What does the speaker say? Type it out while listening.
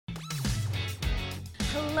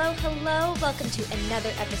Hello, hello. Welcome to another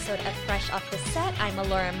episode of Fresh Off the Set. I'm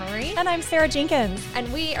Alora Marie. And I'm Sarah Jenkins.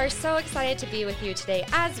 And we are so excited to be with you today,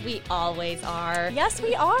 as we always are. Yes,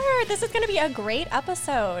 we are. This is going to be a great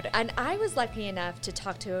episode. And I was lucky enough to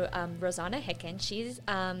talk to Rosanna Hicken. She's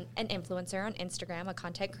an influencer on Instagram, a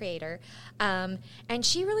content creator. And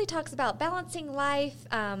she really talks about balancing life,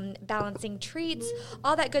 balancing treats,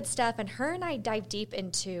 all that good stuff. And her and I dive deep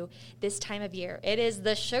into this time of year. It is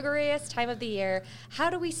the sugariest time of the year. How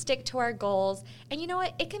do we stick to our goals? And you know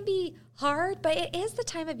what? It can be hard, but it is the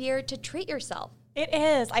time of year to treat yourself. It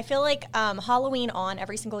is. I feel like Halloween on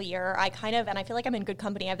every single year, I feel like I'm in good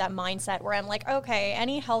company. I have that mindset where I'm like, okay,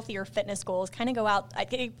 any healthier fitness goals kind of go out, I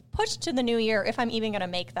get pushed to the new year if I'm even going to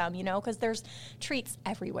make them, you know, because there's treats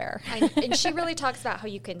everywhere. And she really talks about how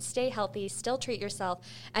you can stay healthy, still treat yourself.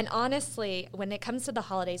 And honestly, when it comes to the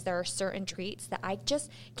holidays, there are certain treats that I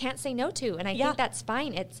just can't say no to. And I think that's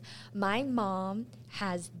fine. It's my mom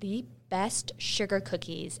has the best sugar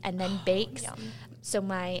cookies and then bakes. Yum. So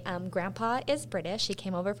my grandpa is British. He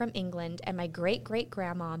came over from England, and my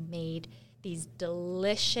great-great-grandma made these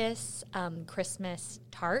delicious Christmas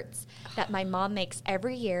tarts that my mom makes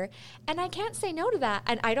every year. And I can't say no to that,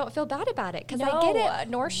 and I don't feel bad about it because I get it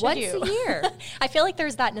nor should once you. a year. I feel like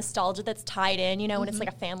there's that nostalgia that's tied in, you know, when it's like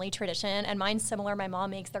a family tradition. And mine's similar. My mom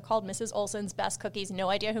makes, they're called Mrs. Olson's Best Cookies. No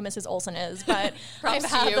idea who Mrs. Olson is, but Props I've to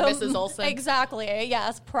had you, them. Mrs. Olson. Exactly.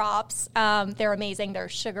 Yes, props. They're amazing. They're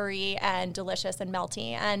sugary and delicious and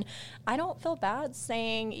melty. And I don't feel bad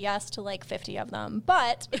saying yes to like 50 of them,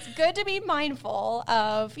 but it's good to be mindful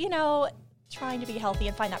of, you know, trying to be healthy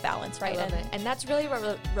and find that balance, right? I love it. And that's really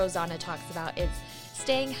what Rosanna talks about, is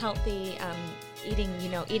staying healthy, eating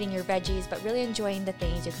your veggies, but really enjoying the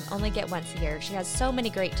things you can only get once a year. She has so many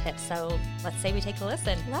great tips. So let's say we take a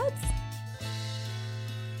listen. Let's.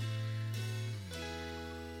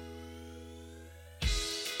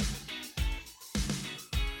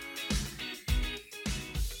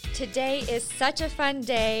 Today is such a fun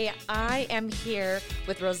day. I am here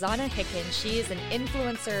with Rosanna Hicken. She is an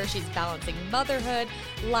influencer. She's balancing motherhood,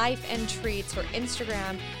 life, and treats. Her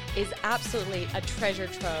Instagram is absolutely a treasure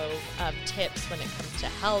trove of tips when it comes to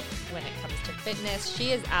health, when it comes to fitness.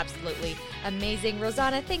 She is absolutely amazing.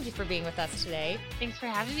 Rosanna, thank you for being with us today. Thanks for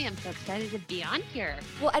having me. I'm so excited to be on here.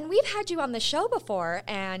 Well, and we've had you on the show before,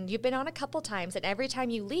 and you've been on a couple times, and every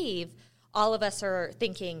time you leave, all of us are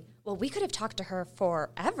thinking, well, we could have talked to her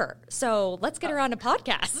forever. So let's get her on a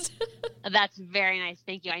podcast. That's very nice.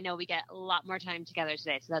 Thank you. I know we get a lot more time together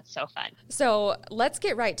today, so that's so fun. So let's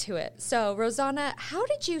get right to it. So Rosanna, how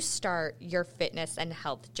did you start your fitness and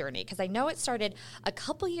health journey? Because I know it started a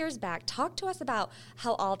couple years back. Talk to us about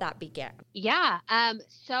how all that began. Yeah.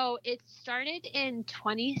 So it started in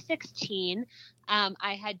 2016.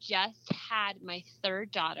 I had just had my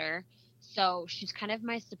third daughter. So she's kind of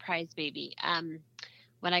my surprise baby.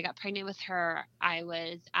 When I got pregnant with her, I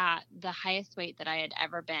was at the highest weight that I had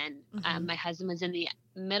ever been. Mm-hmm. My husband was in the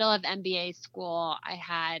middle of MBA school. I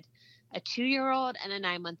had a 2-year-old and a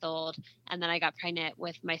 9-month-old. And then I got pregnant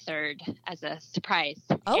with my third as a surprise.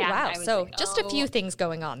 Oh, and wow. So like, just a few things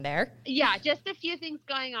going on there. Yeah, just a few things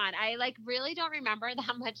going on. I really don't remember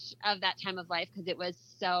that much of that time of life because it was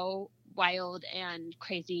so wild and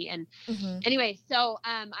crazy. And anyway, so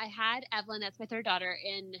I had Evelyn, that's my third daughter,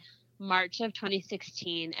 in March of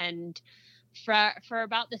 2016. And for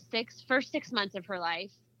about the first 6 months of her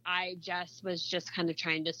life, I was kind of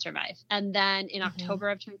trying to survive. And then in October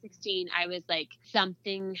of 2016, I was like,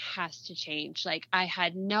 something has to change. Like, I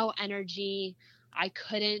had no energy. I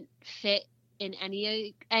couldn't fit in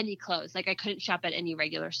any clothes. Like, I couldn't shop at any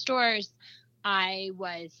regular stores. I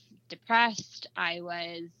was depressed.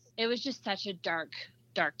 It was just such a dark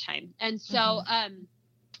time. And so I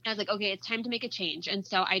was like, okay, it's time to make a change. And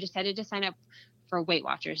so I decided to sign up for Weight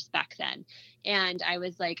Watchers back then. And I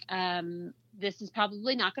was like, this is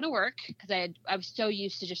probably not going to work because I was so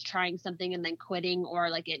used to just trying something and then quitting, or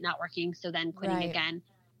like it not working, so then quitting again.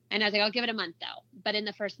 And I was like, I'll give it a month though. But in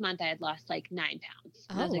the first month I had lost like 9 pounds.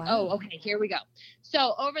 And I was like, oh, okay, here we go.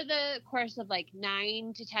 So over the course of like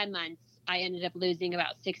 9 to 10 months, I ended up losing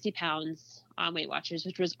about 60 pounds on Weight Watchers,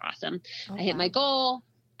 which was awesome. I hit my goal.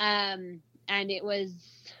 And it was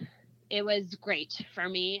great for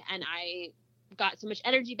me. And I got so much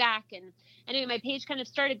energy back. And anyway, my page kind of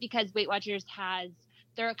started because Weight Watchers has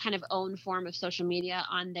their kind of own form of social media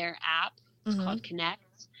on their app. It's called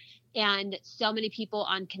Connect. And so many people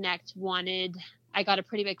on Connect I got a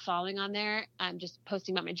pretty big following on there. I'm just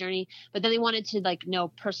posting about my journey, but then they wanted to like know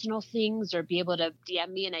personal things or be able to DM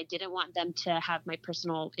me. And I didn't want them to have my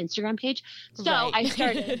personal Instagram page. So I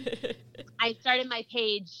started my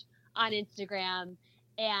page on Instagram,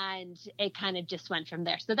 And it kind of just went from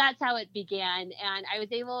there. So that's how it began. And I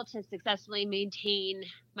was able to successfully maintain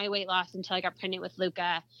my weight loss until I got pregnant with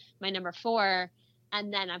Luca, my number 4.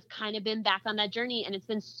 And then I've kind of been back on that journey, and it's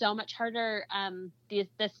been so much harder this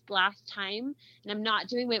last time. And I'm not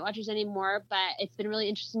doing Weight Watchers anymore, but it's been really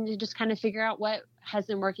interesting to just kind of figure out what has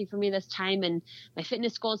been working for me this time. And my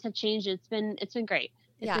fitness goals have changed. It's been great.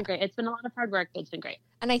 It's been great. It's been a lot of hard work, but it's been great.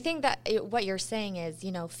 And I think that what you're saying is,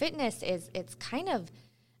 fitness it's kind of,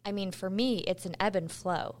 I mean, for me, it's an ebb and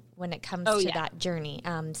flow when it comes to that journey.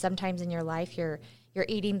 Sometimes in your life, you're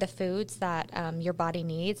eating the foods that your body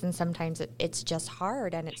needs, and sometimes it's just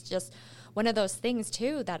hard. And it's just one of those things,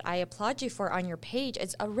 too, that I applaud you for on your page.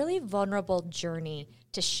 It's a really vulnerable journey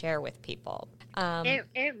to share with people. It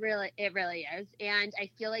really is. And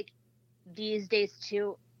I feel like these days,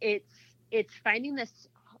 too, it's finding this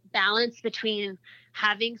balance between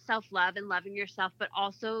having self-love and loving yourself, but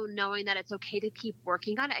also knowing that it's okay to keep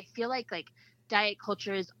working on it. I feel like diet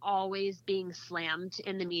culture is always being slammed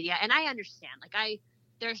in the media. And I understand,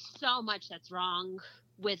 there's so much that's wrong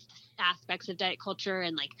with aspects of diet culture,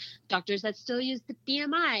 and doctors that still use the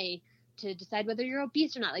BMI to decide whether you're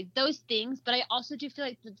obese or not, those things. But I also do feel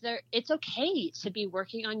like it's okay to be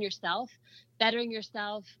working on yourself, bettering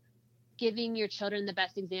yourself, giving your children the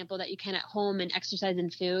best example that you can at home and exercise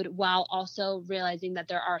and food, while also realizing that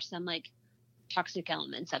there are some toxic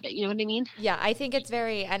elements of it. You know what I mean? Yeah, I think it's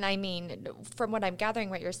and I mean, from what I'm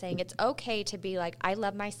gathering, what you're saying, it's okay to be I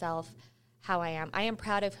love myself how I am. I am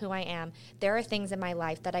proud of who I am. There are things in my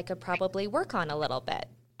life that I could probably work on a little bit.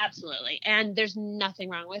 Absolutely. And there's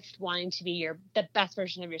nothing wrong with wanting to be the best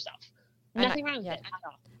version of yourself. Nothing wrong with it at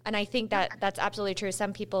all. And I think that's absolutely true.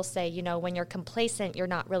 Some people say, when you're complacent, you're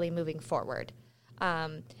not really moving forward.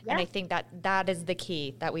 And I think that is the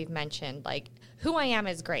key that we've mentioned. Who I am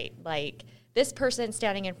is great. This person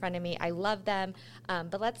standing in front of me, I love them.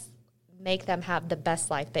 But let's make them have the best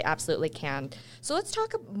life they absolutely can. So let's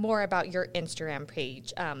talk more about your Instagram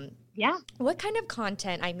page. What kind of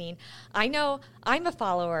content? I mean, I know I'm a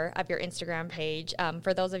follower of your Instagram page.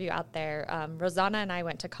 For those of you out there, Rosanna and I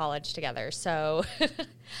went to college together, so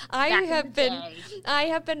I have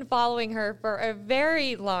been following her for a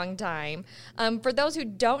very long time. For those who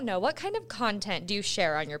don't know, what kind of content do you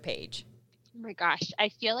share on your page? Oh my gosh, I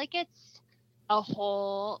feel like it's a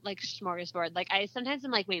whole smorgasbord. I sometimes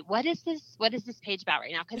I'm wait, what is this page about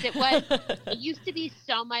right now? Because it used to be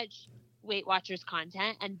so much Weight Watchers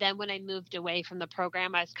content, and then when I moved away from the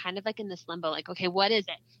program, I was kind of in this limbo, okay, what is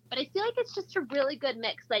it? But I feel like it's just a really good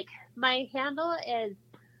mix. My handle is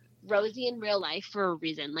Rosie in real life for a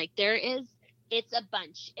reason. It's a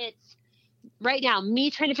bunch. It's right now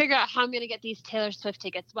me trying to figure out how I'm going to get these Taylor Swift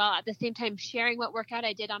tickets, while at the same time sharing what workout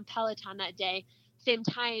I did on Peloton that day. Same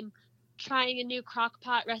time trying a new crock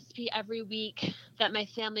pot recipe every week that my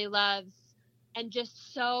family loves, and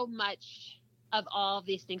just so much of all of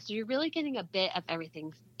these things. So you're really getting a bit of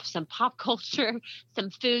everything, some pop culture, some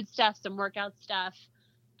food stuff, some workout stuff.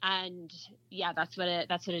 And that's what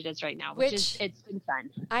it is right now, it's been fun.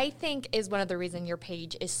 I think is one of the reasons your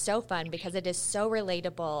page is so fun, because it is so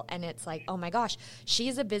relatable, and it's oh my gosh,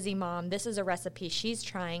 she's a busy mom. This is a recipe she's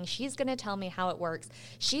trying. She's going to tell me how it works.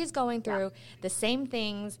 She's going through the same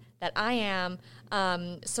things that I am.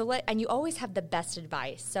 And you always have the best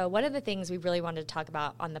advice. So one of the things we really wanted to talk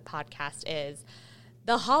about on the podcast is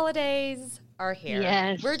the holidays are here.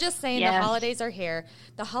 Yes. We're just saying the holidays are here.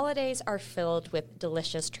 The holidays are filled with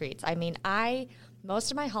delicious treats. I mean,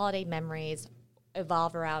 most of my holiday memories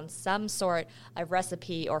evolve around some sort of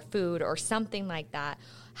recipe or food or something like that.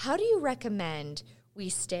 How do you recommend we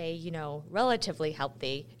stay, relatively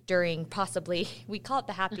healthy during possibly, we call it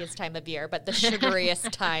the happiest time of year, but the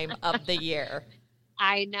sugariest time of the year?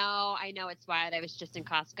 I know it's wild. I was just in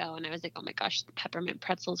Costco and I was oh my gosh, the peppermint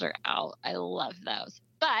pretzels are out. I love those.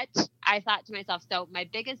 But I thought to myself, so my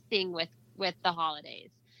biggest thing with the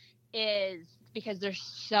holidays is, because there's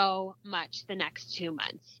so much the next 2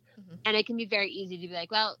 months. Mm-hmm. And it can be very easy to be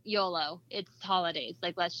well, YOLO, it's holidays.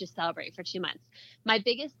 Let's just celebrate for 2 months. My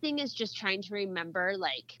biggest thing is just trying to remember,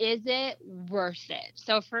 is it worth it?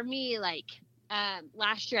 So for me,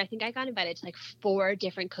 last year, I think I got invited to 4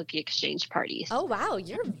 different cookie exchange parties. Oh, wow.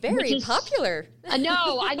 You're very popular. I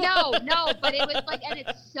know. No, but it was and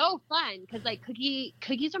it's so fun because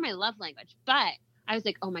cookies are my love language. But I was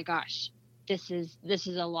oh my gosh, this is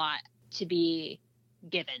a lot to be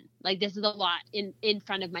given. This is a lot in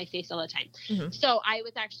front of my face all the time. Mm-hmm. So I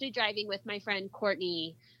was actually driving with my friend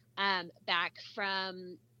Courtney back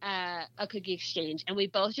from a cookie exchange, and we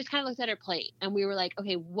both just kind of looked at our plate and we were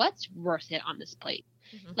okay, what's worth it on this plate?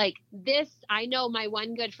 Mm-hmm. I know my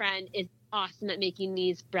one good friend is awesome at making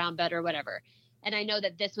these brown butter or whatever. and I know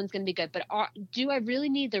that this one's going to be good, but do I really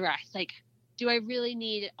need the rest? Like, do I really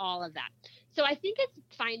need all of that? So I think it's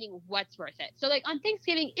finding what's worth it. So like on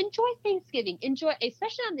Thanksgiving, enjoy Thanksgiving,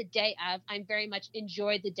 especially on the day of, I'm very much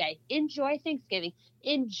enjoy the day, enjoy Thanksgiving,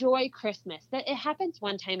 enjoy Christmas. That it happens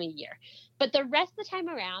one time a year, but the rest of the time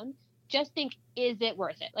around, just think, is it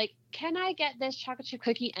worth it? Like, can I get this chocolate chip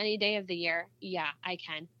cookie any day of the year? Yeah, I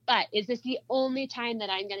can. But is this the only time that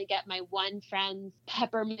I'm going to get my one friend's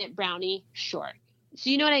peppermint brownie? Sure. So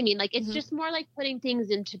you know what I mean? Like, it's just more like putting things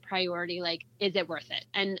into priority. Like, is it worth it?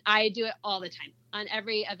 And I do it all the time on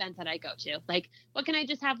every event that I go to. Like, what can I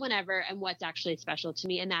just have whenever and what's actually special to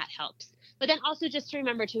me? And that helps. But then also just to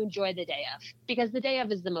remember to enjoy the day of, because the day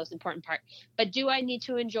of is the most important part. But do I need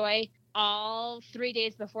to enjoy all 3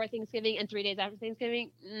 days before Thanksgiving and 3 days after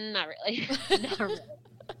Thanksgiving? Not really. Not really.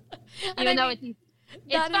 Even though it's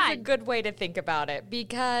that fun. is a good way to think about it,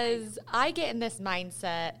 because I get in this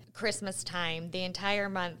mindset Christmas time, the entire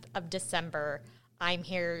month of December, I'm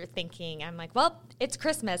here thinking, I'm like, well, it's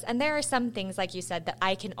Christmas. And there are some things, like you said, that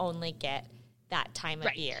I can only get that time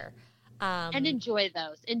of year. And enjoy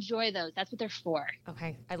those. Enjoy those. That's what they're for.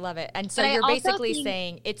 Okay. I love it. And so you're basically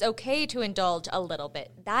saying it's okay to indulge a little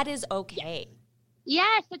bit. That is okay.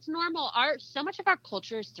 Yes, it's normal. So much of our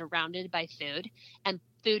culture is surrounded by food, and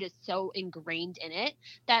food is so ingrained in it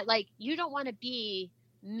that like you don't want to be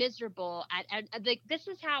miserable at like, this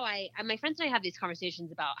is how my friends and I have these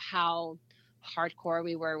conversations about how hardcore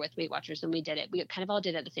we were with Weight Watchers when we did it. We kind of all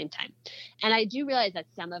did it at the same time. And I do realize that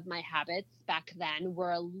some of my habits back then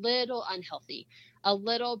were a little unhealthy, a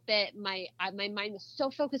little bit. My mind was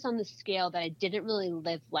so focused on the scale that I didn't really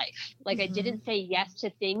live life. Like I didn't say yes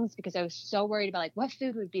to things because I was so worried about like what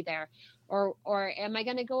food would be there, or am I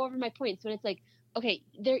going to go over my points? When it's like, okay,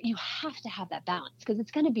 there, you have to have that balance because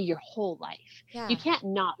it's going to be your whole life. Yeah. You can't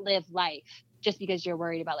not live life just because you're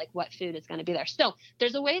worried about like what food is going to be there. So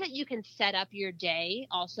there's a way that you can set up your day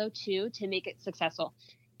also too, to make it successful.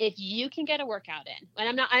 If you can get a workout in,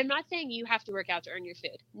 and I'm not saying you have to work out to earn your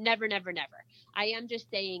food. Never, never, never. I am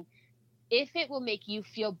just saying if it will make you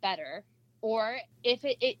feel better, or if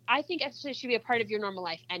I think exercise should be a part of your normal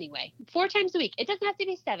life anyway. 4 times a week. It doesn't have to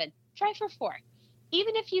be 7. Try for 4.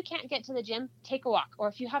 Even if you can't get to the gym, take a walk. Or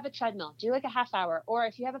if you have a treadmill, do like a half hour. Or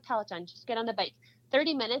if you have a Peloton, just get on the bike.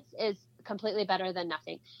 30 minutes is completely better than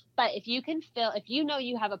nothing. But if you know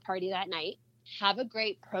you have a party that night, have a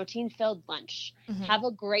great protein-filled lunch. Have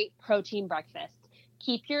a great protein breakfast.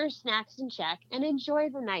 Keep your snacks in check and enjoy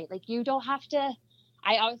the night. Like you don't have to,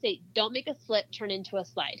 I always say, don't make a slip turn into a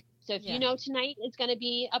slide. So if you know tonight is going to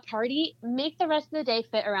be a party, make the rest of the day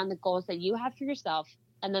fit around the goals that you have for yourself,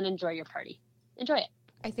 and then enjoy your party. Enjoy it.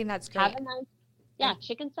 I think that's great. Have a nice,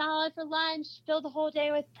 chicken salad for lunch, fill the whole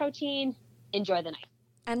day with protein, enjoy the night.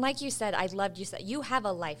 And like you said, I loved you said, you have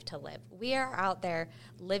a life to live. We are out there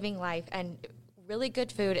living life, and really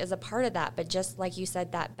good food is a part of that. But just like you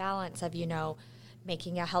said, that balance of,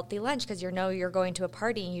 making a healthy lunch because you're going to a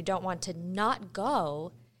party and you don't want to not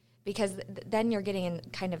go, because then you're getting in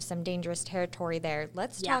kind of some dangerous territory there.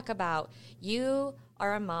 Let's talk about, you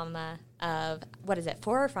are a mama of,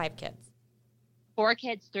 4 or 5 kids? 4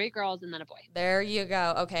 kids, 3 girls, and then a boy. There you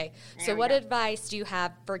go. Okay. So what advice do you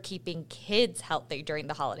have for keeping kids healthy during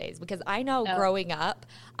the holidays? Because I know growing up,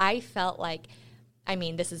 I felt like,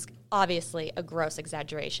 this is obviously a gross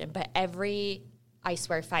exaggeration, but every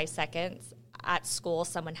 5 seconds at school,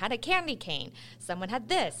 someone had a candy cane. Someone had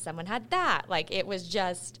this, someone had that. Like, it was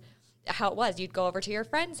just how it was. You'd go over to your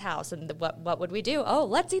friend's house, and what would we do? Oh,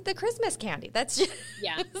 let's eat the Christmas candy. That's just,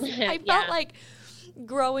 I felt like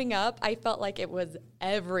growing up, I felt like it was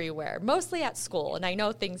everywhere, mostly at school. And I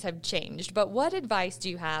know things have changed, but what advice do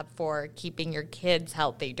you have for keeping your kids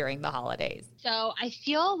healthy during the holidays? So I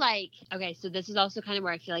feel like, so this is also kind of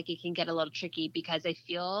where I feel like it can get a little tricky, because I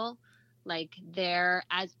feel like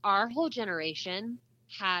as our whole generation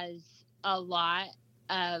has a lot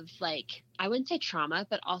of like, I wouldn't say trauma,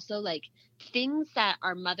 but also like things that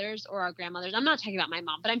our mothers or our grandmothers, I'm not talking about my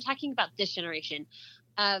mom, but I'm talking about this generation,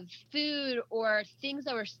 of food or things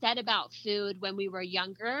that were said about food when we were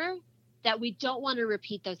younger, that we don't want to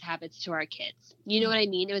repeat those habits to our kids. You know what I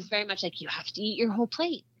mean? It was very much like, you have to eat your whole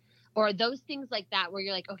plate, or those things like that, where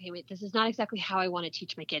you're like, okay, wait, this is not exactly how I want to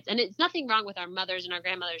teach my kids. And it's nothing wrong with our mothers and our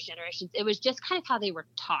grandmothers' generations. It was just kind of how they were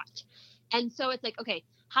taught. And so it's like, okay,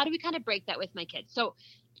 how do we kind of break that with my kids? So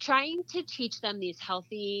trying to teach them these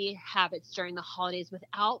healthy habits during the holidays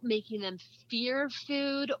without making them fear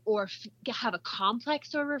food, or have a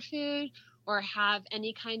complex over food, or have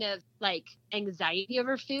any kind of like anxiety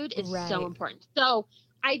over food is so important. So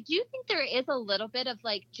I do think there is a little bit of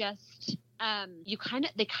like, just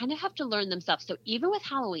they kind of have to learn themselves. So even with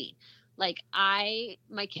Halloween, Like my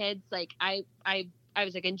kids, like I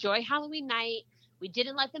was like, enjoy Halloween night. We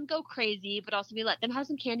didn't let them go crazy, but also we let them have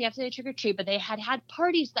some candy after they trick or treat. But they had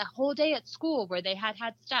parties that whole day at school where they had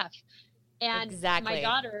stuff. And Exactly. my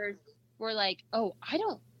daughters were like, oh, I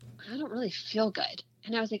don't really feel good.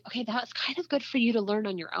 And I was like, okay, that was kind of good for you to learn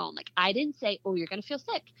on your own. Like, I didn't say, oh, you're going to feel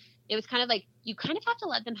sick. It was kind of like, you kind of have to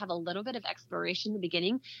let them have a little bit of exploration in the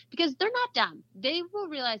beginning, because they're not dumb. They will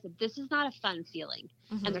realize that this is not a fun feeling.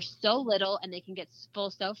 Mm-hmm. And they're so little and they can get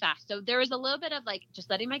full so fast. So there was a little bit of like, just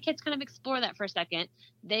letting my kids kind of explore that for a second.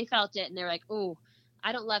 They felt it and they're like, oh,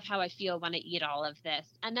 I don't love how I feel when I eat all of this.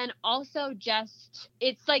 And then also just,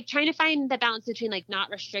 it's like trying to find the balance between like not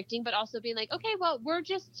restricting, but also being like, okay, well,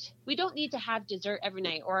 we don't need to have dessert every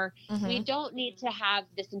night, or Mm-hmm. we don't need to have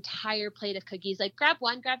this entire plate of cookies. Like, grab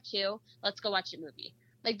one, grab two, let's go watch a movie.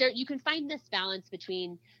 Like, there, you can find this balance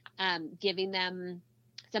between giving them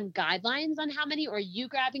some guidelines on how many, or you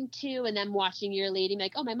grabbing two and then watching your lady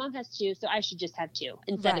like, oh, my mom has two, so I should just have two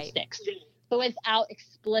instead of 6. But without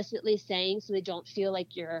explicitly saying, so they don't feel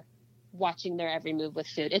like you're watching their every move with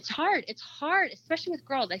food. It's hard, especially with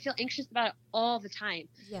girls. I feel anxious about it all the time.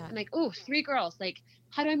 Yeah. I'm like, oh, 3 girls. Like,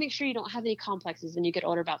 how do I make sure you don't have any complexes when you get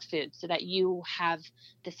older about food, so that you have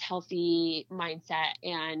this healthy mindset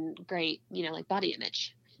and great, like, body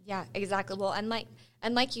image? Yeah, exactly. Well, and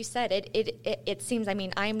like you said, it seems, I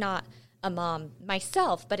mean, I'm not a mom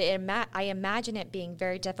myself, but I imagine it being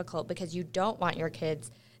very difficult, because you don't want your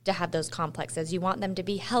kids to have those complexes. You want them to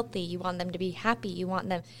be healthy. You want them to be happy. You want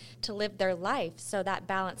them to live their life. So that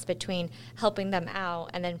balance between helping them out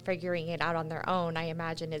and then figuring it out on their own, I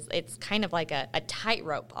imagine it's kind of like a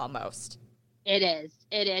tightrope almost. It is.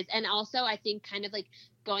 And also, I think, kind of like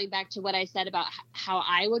going back to what I said about how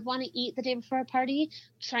I would want to eat the day before a party,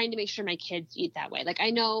 trying to make sure my kids eat that way. Like, I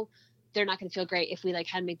know they're not going to feel great if we like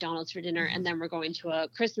had McDonald's for dinner and then we're going to a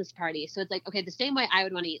Christmas party. So it's like, okay, the same way I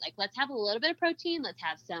would want to eat, like, let's have a little bit of protein. Let's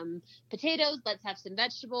have some potatoes. Let's have some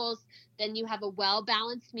vegetables. Then you have a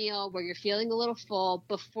well-balanced meal where you're feeling a little full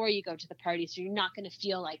before you go to the party. So you're not going to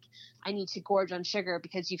feel like I need to gorge on sugar,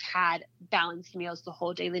 because you've had balanced meals the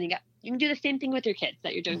whole day leading up. You can do the same thing with your kids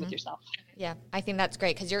that you're doing with yourself. Yeah, I think that's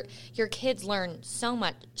great, because your kids learn so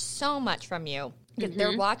much from you. Because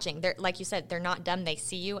they're watching. They're, like you said, they're not dumb. They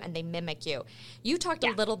see you and they mimic you. You talked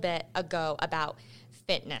a little bit ago about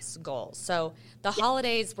fitness goals. So the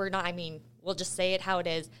holidays were not, I mean, we'll just say it how it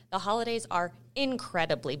is. The holidays are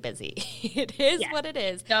incredibly busy. It is what it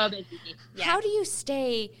is. So busy. Yeah. How do you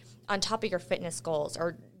stay on top of your fitness goals,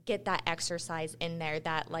 or get that exercise in there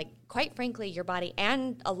that, like, quite frankly, your body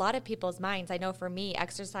and a lot of people's minds, I know for me,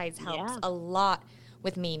 exercise helps a lot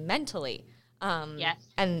with me mentally.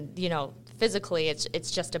 And, physically,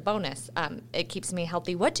 it's just a bonus. It keeps me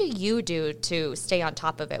healthy. What do you do to stay on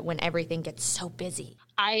top of it when everything gets so busy?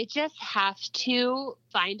 I just have to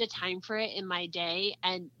find a time for it in my day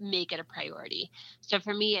and make it a priority. So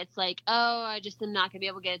for me, it's like, oh, I just am not going to be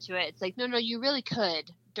able to get to it. It's like, no, you really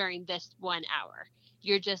could during this 1 hour.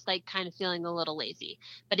 You're just like kind of feeling a little lazy.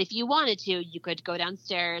 But if you wanted to, you could go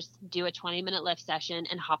downstairs, do a 20-minute lift session,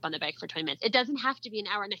 and hop on the bike for 20 minutes. It doesn't have to be an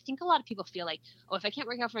hour. And I think a lot of people feel like, oh, if I can't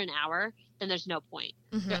work out for an hour, then there's no point.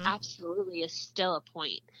 There absolutely is still a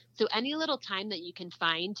point. So any little time that you can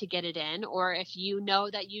find to get it in, or if you know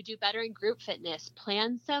that you do better in group fitness,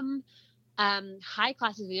 plan some high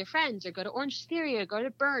classes with your friends, or go to Orange Theory, or go to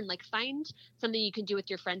Burn. Like, find something you can do with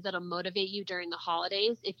your friends that'll motivate you during the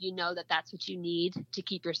holidays, if you know that that's what you need to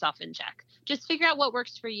keep yourself in check. Just figure out what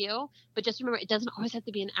works for you, but just remember, it doesn't always have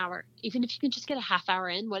to be an hour. Even if you can just get a half hour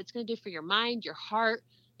in, what it's going to do for your mind, your heart,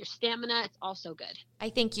 your stamina, it's also good. I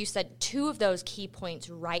think you said 2 of those key points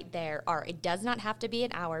right there are, it does not have to be an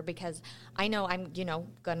hour, because I know I'm,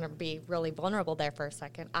 going to be really vulnerable there for a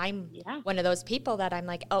second. I'm one of those people that I'm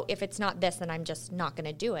like, oh, if it's not this, then I'm just not going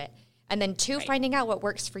to do it. And then 2, finding out what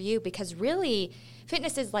works for you, because really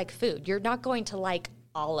fitness is like food. You're not going to like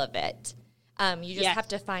all of it. You just have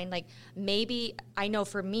to find, like, maybe, I know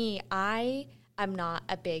for me, I'm not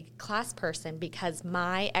a big class person, because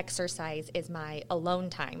my exercise is my alone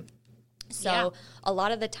time. So a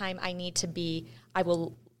lot of the time I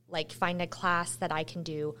will like find a class that I can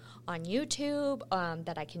do on YouTube,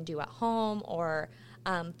 that I can do at home, or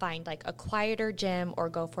find like a quieter gym, or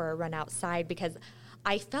go for a run outside, because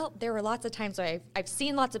I felt there were lots of times where I've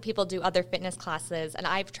seen lots of people do other fitness classes, and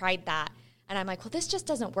I've tried that, and I'm like, well, this just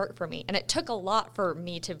doesn't work for me. And it took a lot for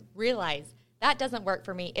me to realize that doesn't work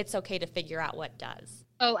for me. It's okay to figure out what does.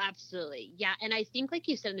 Oh, absolutely. Yeah. And I think, like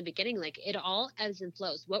you said in the beginning, like, it all ebbs and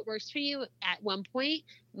flows. What works for you at one point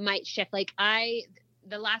might shift. Like,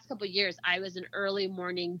 the last couple of years, I was an early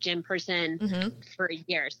morning gym person for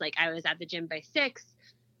years. Like, I was at the gym by 6.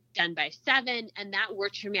 done by 7. And that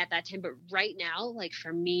worked for me at that time. But right now, like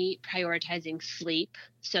for me, prioritizing sleep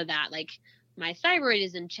so that like my thyroid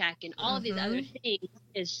is in check and all of these other things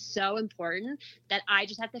is so important that I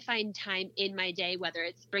just have to find time in my day, whether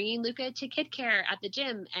it's bringing Luca to kid care at the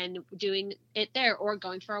gym and doing it there, or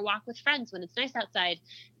going for a walk with friends when it's nice outside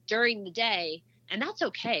during the day. And that's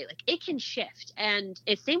okay. Like it can shift. And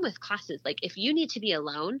it's same with classes. Like if you need to be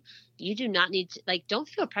alone, you do not need to, like, don't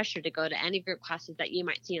feel pressure to go to any group classes that you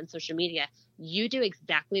might see on social media. You do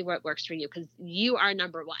exactly what works for you because you are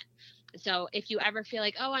number one. So if you ever feel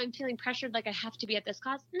like, oh, I'm feeling pressured, like I have to be at this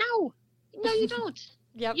class. No, you don't.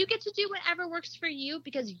 Yep. You get to do whatever works for you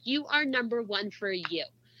because you are number one for you.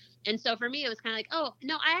 And so for me, it was kind of like, oh,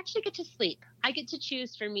 no, I actually get to sleep. I get to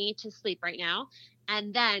choose for me to sleep right now.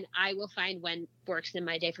 And then I will find when works in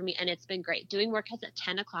my day for me. And it's been great. Doing workouts at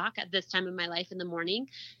 10 o'clock at this time of my life in the morning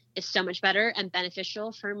is so much better and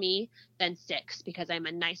beneficial for me than 6 because I'm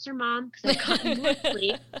a nicer mom because I've gotten more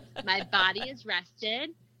sleep. My body is rested.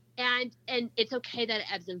 And it's okay that it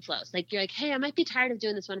ebbs and flows. Like you're like, hey, I might be tired of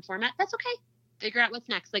doing this one format. That's okay. Figure out what's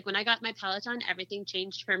next. Like when I got my Peloton, everything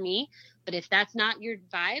changed for me. But if that's not your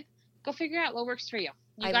vibe, go figure out what works for you.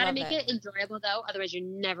 You got to make it enjoyable, though. Otherwise, you're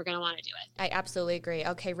never going to want to do it. I absolutely agree.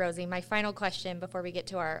 Okay, Rosie, my final question before we get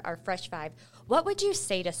to our Fresh 5. What would you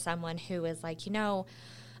say to someone who is like,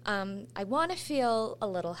 I want to feel a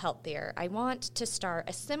little healthier. I want to start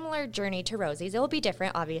a similar journey to Rosie's. It will be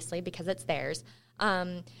different, obviously, because it's theirs.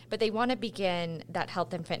 But they want to begin that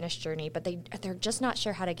health and fitness journey, but they're just not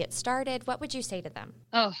sure how to get started. What would you say to them?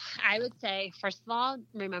 Oh, I would say, first of all,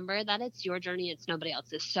 remember that it's your journey. It's nobody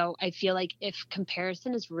else's. So I feel like if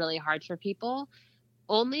comparison is really hard for people,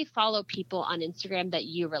 only follow people on Instagram that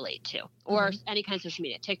you relate to or any kind of social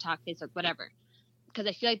media, TikTok, Facebook, whatever. Because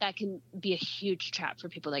I feel like that can be a huge trap for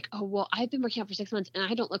people like, oh, well, I've been working out for 6 months and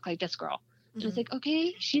I don't look like this girl. And it's like,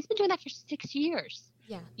 okay, she's been doing that for 6 years.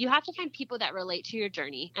 Yeah. You have to find people that relate to your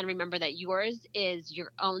journey and remember that yours is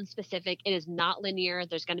your own specific. It is not linear.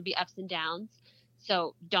 There's going to be ups and downs.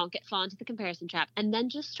 So don't fall into the comparison trap. And then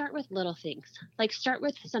just start with little things. Like start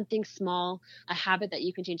with something small, a habit that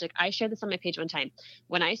you can change. Like I shared this on my page one time.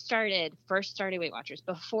 When I first started Weight Watchers,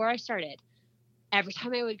 before I started, every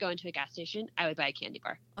time I would go into a gas station, I would buy a candy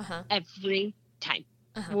bar. Every time.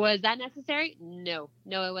 Was that necessary? No,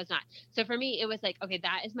 it was not. So for me, it was like, okay,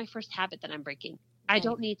 that is my first habit that I'm breaking. I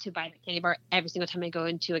don't need to buy the candy bar every single time I go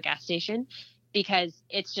into a gas station because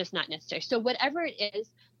it's just not necessary. So whatever it is,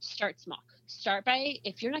 start small. Start by,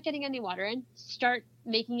 if you're not getting any water in, start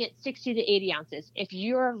making it 60 to 80 ounces. If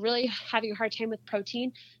you're really having a hard time with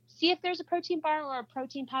protein, see if there's a protein bar or a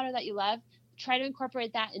protein powder that you love. Try to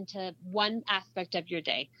incorporate that into one aspect of your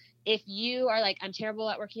day. If you are like, I'm terrible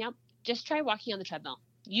at working out, just try walking on the treadmill.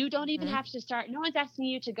 You don't even have to start. No one's asking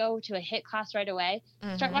you to go to a HIIT class right away.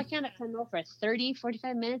 Start walking on a treadmill for 30,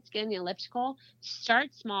 45 minutes, get in the elliptical.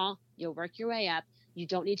 Start small. You'll work your way up. You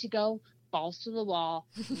don't need to go balls to the wall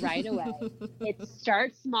right away.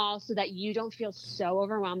 Start small so that you don't feel so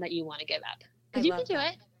overwhelmed that you want to give up. Because you can do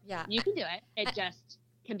it. Yeah. You can do it. It just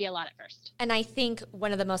can be a lot at first. And I think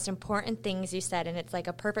one of the most important things you said, and it's like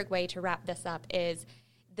a perfect way to wrap this up, is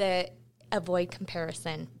avoid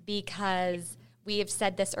comparison, because we have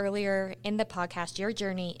said this earlier in the podcast, your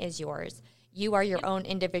journey is yours. You are your own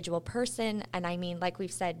individual person. And I mean, like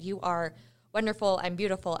we've said, you are wonderful and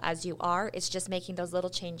beautiful as you are. It's just making those little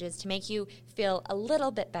changes to make you feel a little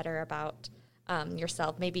bit better about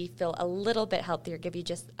yourself, maybe feel a little bit healthier, give you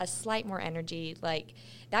just a slight more energy. Like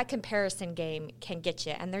that comparison game can get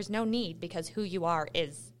you. And there's no need because who you are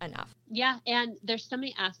is enough. Yeah. And there's so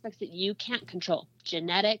many aspects that you can't control.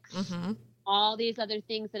 Genetics. All these other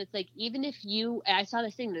things that it's like, even if I saw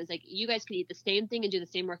this thing that was like, you guys can eat the same thing and do the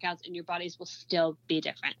same workouts and your bodies will still be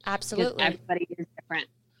different. Absolutely. Because everybody is different.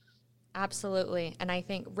 Absolutely. And I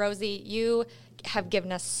think, Rosie, you have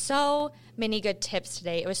given us so many good tips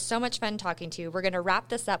today. It was so much fun talking to you. We're going to wrap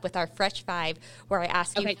this up with our Fresh 5, where I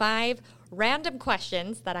ask you 5 random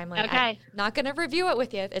questions that I'm like, I'm not going to review it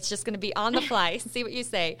with you. It's just going to be on the fly. See what you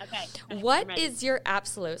say. What is your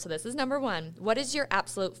absolute, so this is number 1, what is your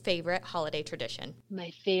absolute favorite holiday tradition?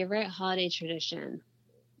 My favorite holiday tradition?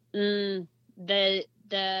 The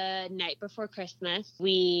night before Christmas,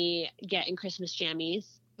 we get in Christmas jammies.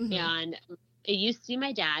 And it used to be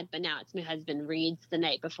my dad, but now it's my husband reads the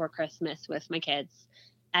night before Christmas with my kids.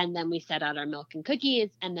 And then we set out our milk and cookies.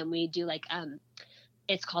 And then we do like,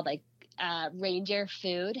 it's called like reindeer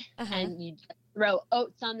food. And you throw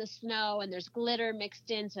oats on the snow and there's glitter mixed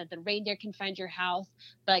in so that the reindeer can find your house.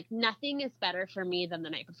 But like nothing is better for me than the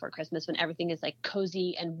night before Christmas when everything is like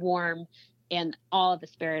cozy and warm and all of the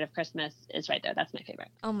spirit of Christmas is right there. That's my favorite.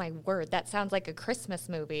 Oh my word. That sounds like a Christmas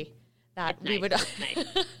movie that It's we nice. would. It's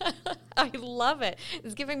nice. I love it.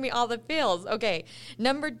 It's giving me all the feels. Okay.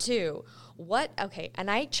 Number 2.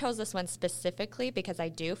 And I chose this one specifically because I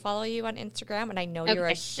do follow you on Instagram and I know you're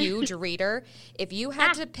a huge reader. If you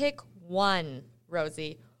had to pick one,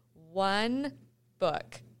 Rosie, one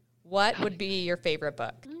book, what would be your favorite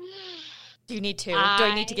book? Do you need 2? Do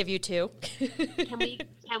I need to give you 2?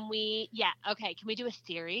 Can we, yeah, okay. Can we do a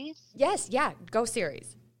series? Yes, yeah, go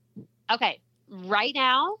series. Okay. Right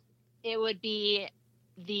now, it would be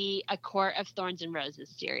the A Court of Thorns and Roses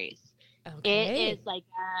series. Okay. It is like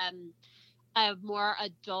a more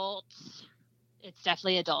adult. It's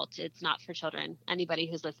definitely adult. It's not for children. Anybody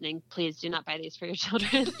who's listening, please do not buy these for your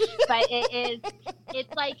children. But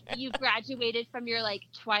it's like you've graduated from your like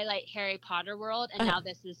Twilight Harry Potter world, and now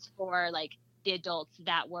this is for like the adults,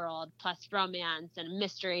 that world, plus romance and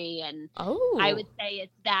mystery. And I would say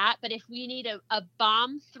it's that. But if we need a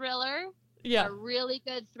bomb thriller, a really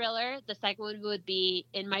good thriller, the second one would be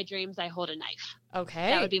In My Dreams, I Hold a Knife. Okay.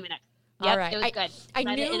 That would be my next. Yep, all right. It was good.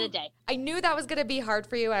 Read it in a day. I knew that was going to be hard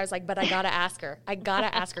for you. I was like, but I got to ask her. I got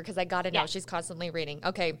to ask her because I got to know. She's constantly reading.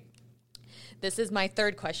 Okay. This is my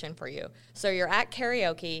third question for you. So you're at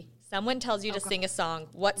karaoke. Someone tells you to sing a song.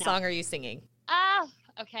 What song are you singing?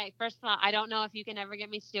 Okay. First of all, I don't know if you can ever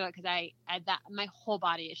get me to do it because my whole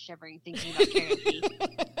body is shivering thinking about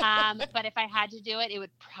karaoke. But if I had to do it, it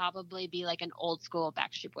would probably be like an old school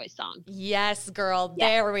Backstreet Boys song. Yes, girl. Yes.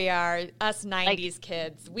 There we are. Us 90s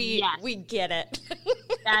kids. We get it.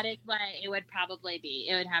 That is what it would probably be.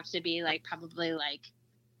 It would have to be like probably like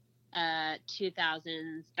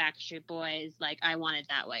 2000s Backstreet Boys, like I Want It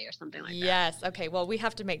That Way or something like that. Yes. Okay. Well, we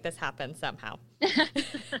have to make this happen somehow.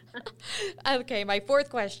 Okay. My fourth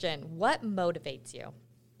question. What motivates you?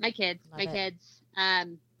 My kids.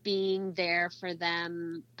 Being there for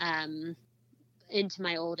them into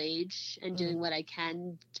my old age and doing what I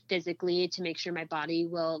can physically to make sure my body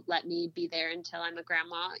will let me be there until I'm a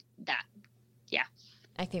grandma.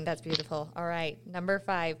 I think that's beautiful. All right. Number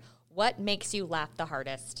 5. What makes you laugh the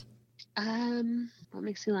hardest? What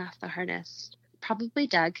makes me laugh the hardest? Probably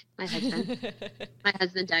Doug, my husband. My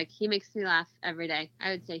husband, Doug. He makes me laugh every day. I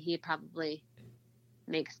would say he probably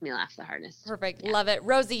makes me laugh the hardest. Perfect. Yeah. Love it.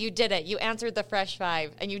 Rosie, you did it. You answered the Fresh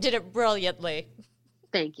 5, and you did it brilliantly.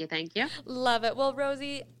 Thank you. Love it. Well,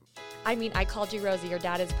 Rosie, I called you Rosie. Your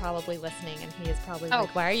dad is probably listening, and he is probably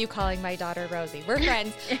like, why are you calling my daughter Rosie? We're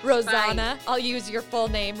friends. Rosanna, I'll use your full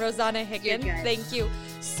name, Rosanna Hicken. Thank you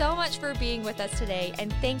so much for being with us today,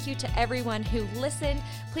 and thank you to everyone who listened.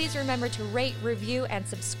 Please remember to rate, review, and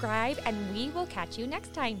subscribe, and we will catch you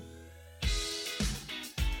next time.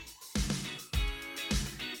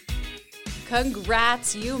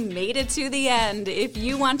 Congrats, you made it to the end. If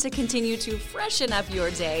you want to continue to freshen up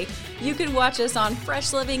your day, you can watch us on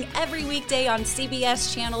Fresh Living every weekday on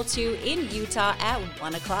CBS Channel 2 in Utah at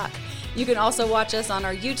 1 o'clock. You can also watch us on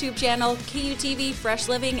our YouTube channel, KUTV Fresh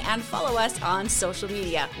Living, and follow us on social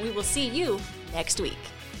media. We will see you next week.